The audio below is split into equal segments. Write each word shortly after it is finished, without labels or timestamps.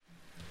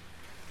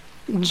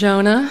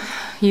Jonah,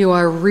 you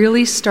are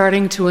really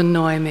starting to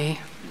annoy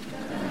me.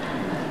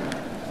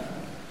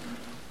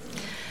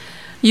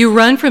 You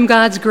run from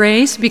God's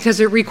grace because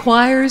it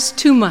requires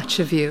too much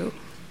of you.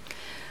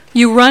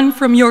 You run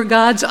from your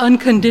God's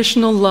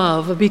unconditional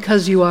love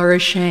because you are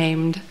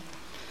ashamed.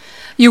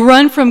 You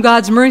run from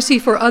God's mercy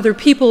for other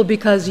people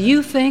because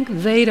you think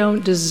they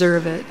don't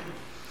deserve it.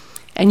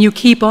 And you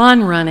keep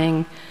on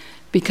running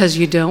because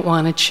you don't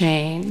want to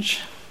change.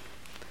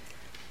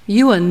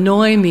 You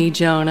annoy me,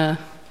 Jonah,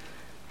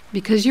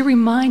 because you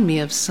remind me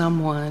of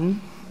someone.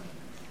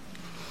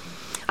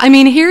 I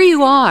mean, here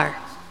you are,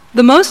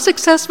 the most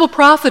successful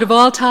prophet of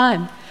all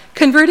time,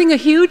 converting a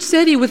huge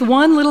city with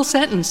one little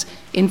sentence: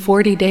 in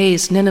 40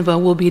 days, Nineveh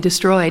will be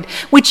destroyed,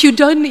 which you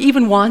don't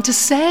even want to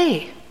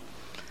say.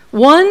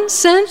 One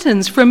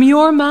sentence from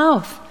your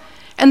mouth,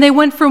 and they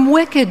went from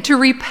wicked to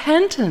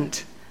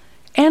repentant.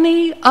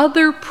 Any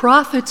other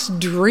prophet's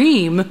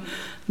dream,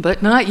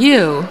 but not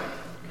you.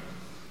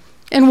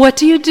 And what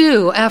do you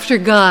do after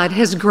God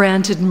has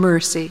granted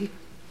mercy?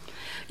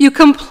 You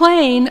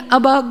complain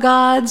about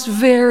God's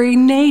very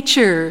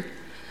nature.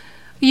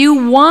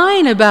 You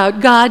whine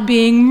about God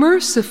being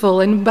merciful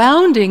and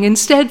abounding in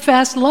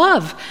steadfast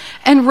love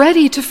and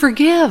ready to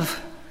forgive.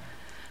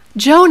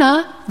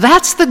 Jonah,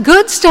 that's the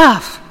good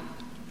stuff.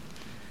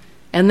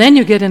 And then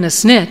you get in a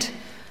snit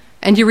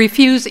and you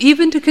refuse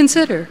even to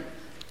consider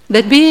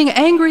that being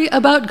angry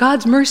about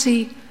God's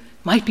mercy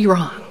might be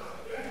wrong.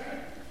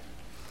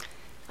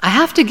 I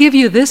have to give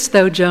you this,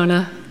 though,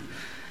 Jonah.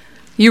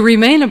 You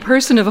remain a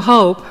person of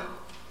hope.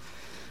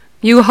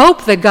 You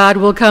hope that God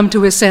will come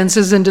to his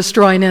senses and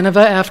destroy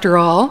Nineveh after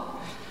all.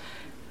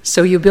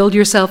 So you build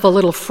yourself a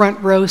little front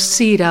row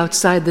seat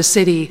outside the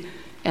city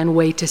and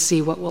wait to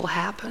see what will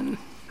happen.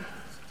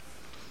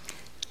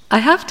 I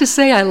have to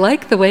say, I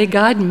like the way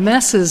God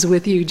messes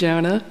with you,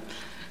 Jonah,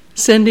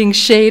 sending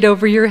shade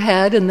over your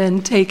head and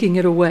then taking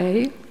it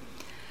away.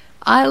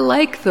 I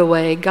like the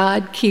way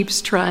God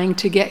keeps trying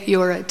to get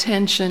your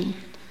attention,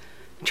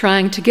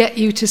 trying to get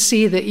you to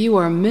see that you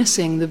are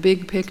missing the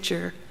big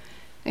picture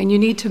and you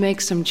need to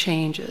make some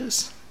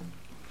changes.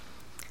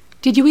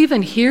 Did you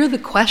even hear the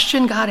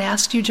question God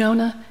asked you,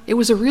 Jonah? It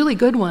was a really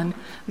good one.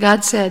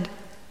 God said,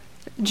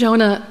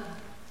 Jonah,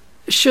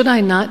 should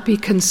I not be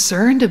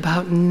concerned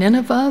about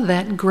Nineveh,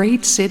 that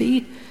great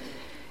city,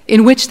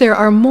 in which there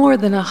are more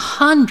than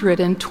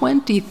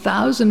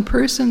 120,000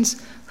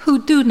 persons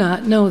who do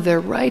not know their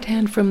right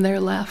hand from their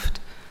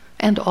left,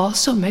 and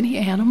also many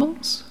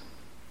animals?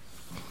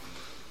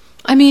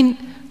 I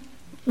mean,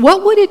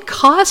 what would it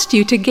cost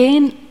you to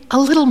gain a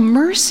little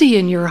mercy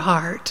in your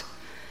heart?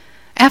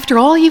 After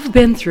all you've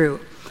been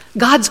through,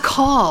 God's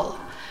call,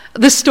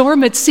 the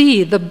storm at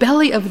sea, the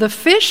belly of the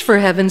fish, for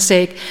heaven's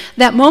sake,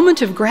 that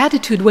moment of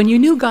gratitude when you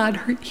knew God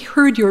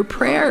heard your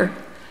prayer,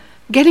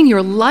 getting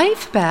your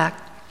life back,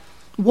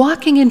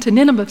 walking into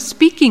Nineveh,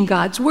 speaking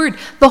God's word,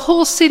 the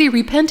whole city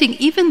repenting,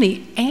 even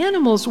the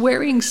animals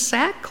wearing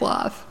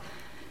sackcloth.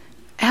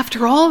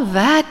 After all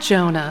that,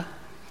 Jonah,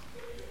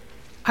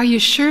 are you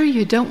sure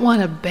you don't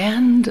want to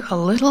bend a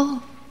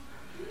little?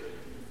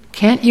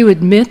 Can't you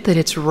admit that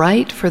it's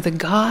right for the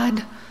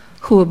God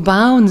who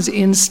abounds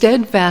in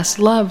steadfast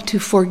love to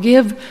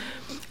forgive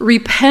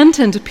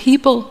repentant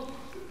people,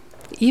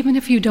 even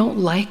if you don't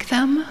like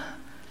them?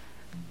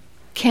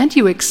 Can't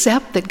you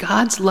accept that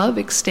God's love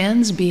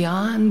extends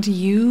beyond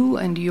you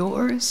and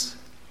yours?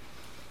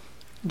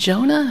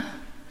 Jonah,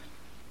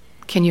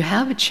 can you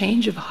have a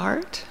change of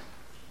heart?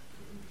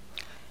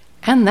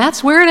 And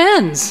that's where it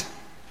ends.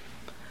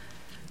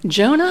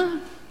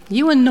 Jonah,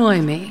 you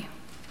annoy me.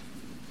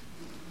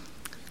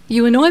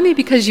 You annoy me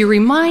because you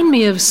remind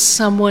me of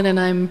someone, and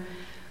I'm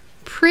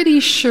pretty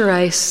sure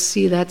I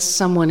see that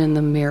someone in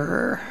the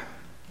mirror.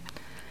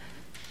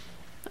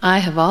 I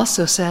have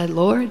also said,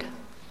 Lord,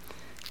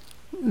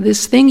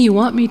 this thing you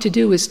want me to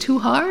do is too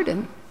hard,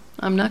 and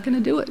I'm not going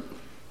to do it.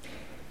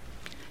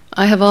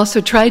 I have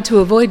also tried to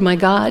avoid my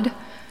God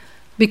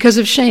because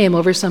of shame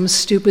over some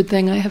stupid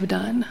thing I have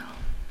done.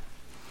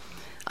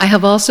 I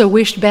have also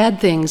wished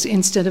bad things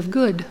instead of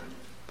good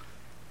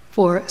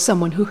for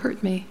someone who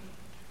hurt me.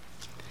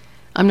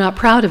 I'm not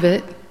proud of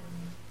it,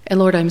 and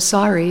Lord, I'm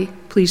sorry.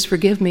 Please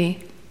forgive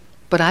me,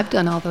 but I've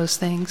done all those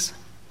things.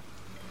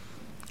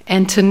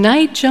 And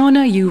tonight,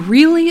 Jonah, you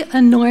really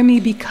annoy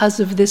me because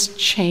of this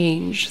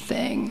change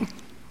thing.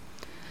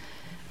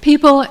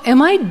 People,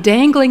 am I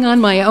dangling on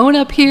my own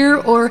up here,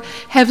 or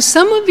have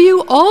some of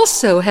you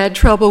also had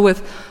trouble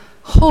with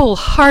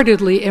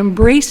wholeheartedly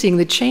embracing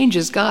the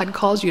changes God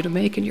calls you to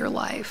make in your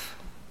life?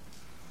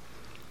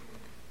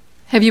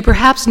 Have you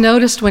perhaps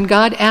noticed when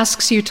God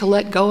asks you to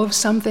let go of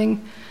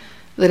something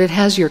that it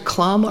has your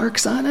claw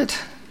marks on it?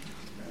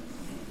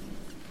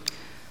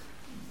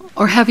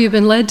 Or have you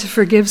been led to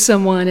forgive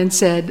someone and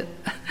said,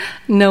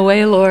 no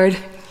way, Lord,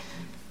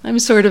 I'm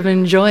sort of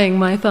enjoying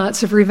my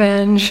thoughts of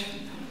revenge.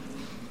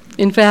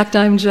 In fact,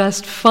 I'm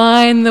just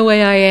fine the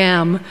way I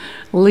am.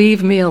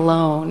 Leave me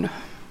alone.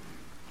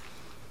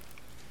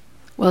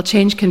 Well,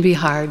 change can be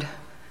hard,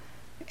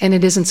 and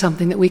it isn't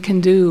something that we can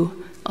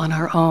do on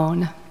our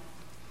own.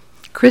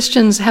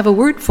 Christians have a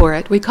word for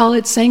it. We call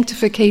it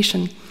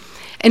sanctification.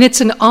 And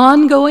it's an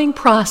ongoing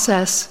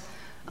process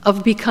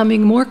of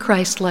becoming more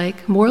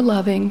Christ-like, more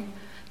loving,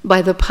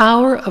 by the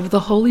power of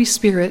the Holy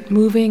Spirit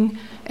moving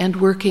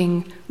and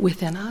working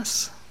within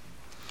us.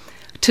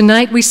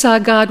 Tonight we saw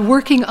God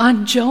working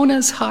on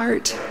Jonah's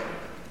heart,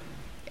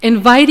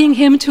 inviting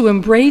him to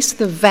embrace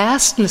the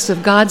vastness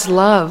of God's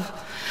love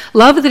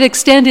that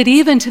extended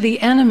even to the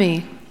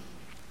enemy.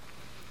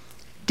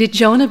 Did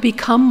Jonah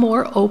become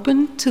more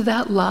open to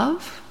that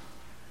love?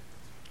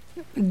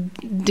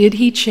 Did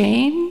he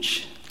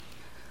change?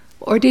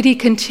 Or did he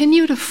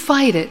continue to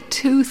fight it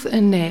tooth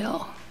and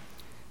nail?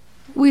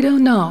 We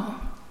don't know.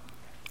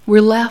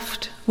 We're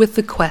left with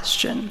the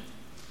question.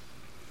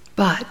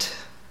 But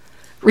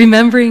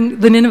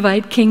remembering the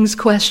Ninevite king's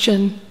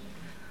question,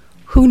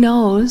 who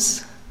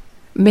knows?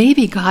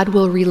 Maybe God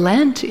will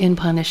relent in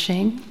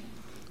punishing.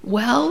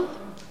 Well,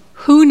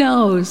 who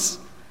knows?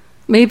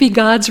 Maybe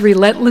God's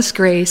relentless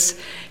grace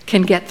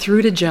can get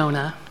through to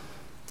Jonah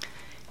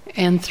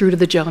and through to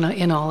the Jonah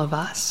in all of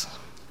us.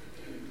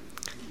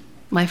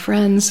 My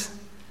friends,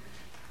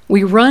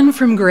 we run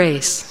from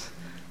grace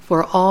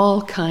for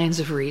all kinds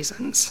of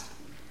reasons.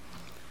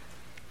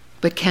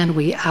 But can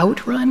we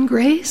outrun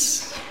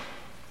grace?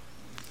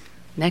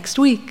 Next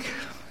week,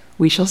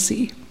 we shall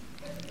see.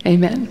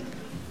 Amen.